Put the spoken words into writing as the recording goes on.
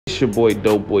It's your boy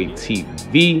Dohboy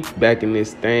TV back in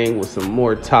this thing with some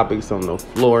more topics on the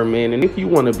floor, man. And if you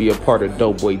want to be a part of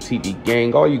Dohboy TV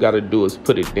gang, all you got to do is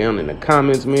put it down in the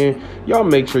comments, man. Y'all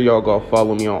make sure y'all go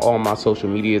follow me on all my social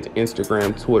medias,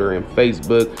 Instagram, Twitter, and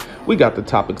Facebook. We got the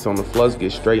topics on the floor. Let's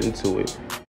get straight into it.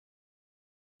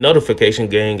 Notification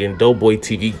gang and Dohboy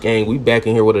TV gang, we back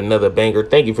in here with another banger.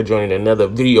 Thank you for joining another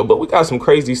video, but we got some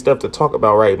crazy stuff to talk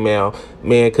about right now,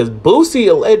 man, because Boosie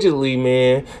allegedly,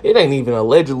 man, it ain't even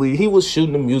allegedly, he was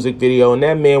shooting a music video and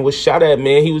that man was shot at,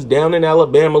 man. He was down in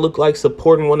Alabama, looked like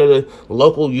supporting one of the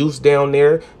local youths down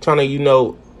there, trying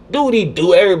to, do what he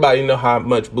do. Everybody know how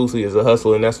much Boosie is a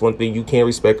hustler, and that's one thing you can't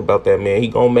respect about that man. He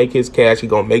gonna make his cash, he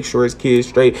gonna make sure his kids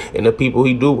straight and the people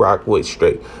he do rock with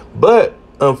straight. But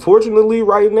unfortunately,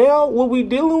 right now, what we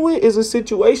dealing with is a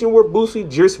situation where Boosie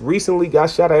just recently got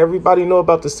shot at. Everybody know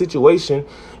about the situation,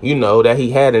 that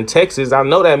he had in Texas. I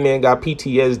know that man got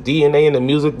PTSD, and they in the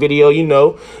music video,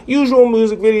 usual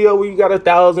music video where you got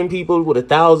 1,000 people with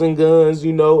 1,000 guns,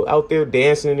 out there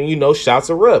dancing, and,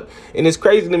 shots are up. And it's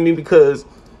crazy to me because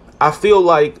I feel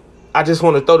like I just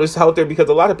want to throw this out there because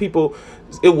a lot of people,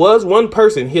 it was one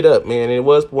person hit up, man. And it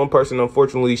was one person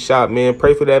unfortunately shot, man.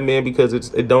 Pray for that man because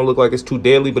it don't look like it's too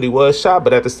deadly, but he was shot.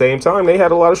 But at the same time, they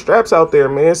had a lot of straps out there,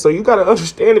 man. So you got to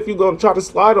understand, if you're going to try to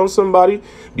slide on somebody,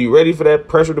 be ready for that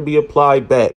pressure to be applied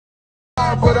back.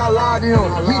 But I lied to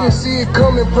him. He didn't see it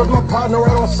coming, put my partner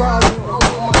right on side.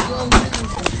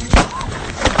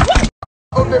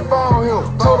 They found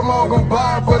him, told him I was gonna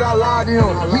buy, but I lied to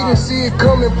him. He didn't see it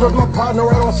coming, put my partner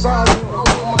right on side.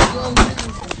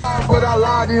 But I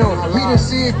lied to him. He didn't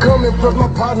see it coming, put my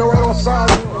partner right on side.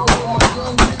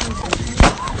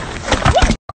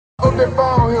 They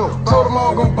found him, told him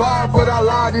I was gonna buy, but I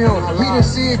lied to him. He didn't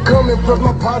see it coming, put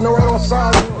my partner right on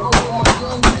side.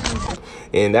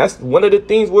 And that's one of the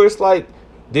things where it's like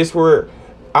this, where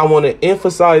I want to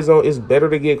emphasize on, it's better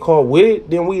to get caught with it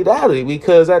than without it,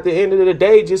 because at the end of the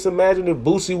day, just imagine if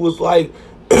Boosie was like,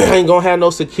 I ain't gonna have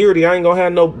no security, I ain't gonna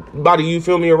have nobody,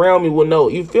 around me with no,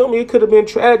 it could have been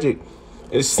tragic.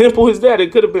 As simple as that,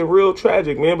 it could have been real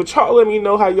tragic, man. But y'all let me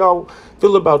know how y'all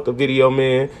feel about the video,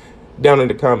 man, down in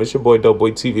the comments. Your boy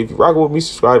Dohboy TV. If you rock with me,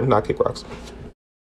 subscribe and not kick rocks.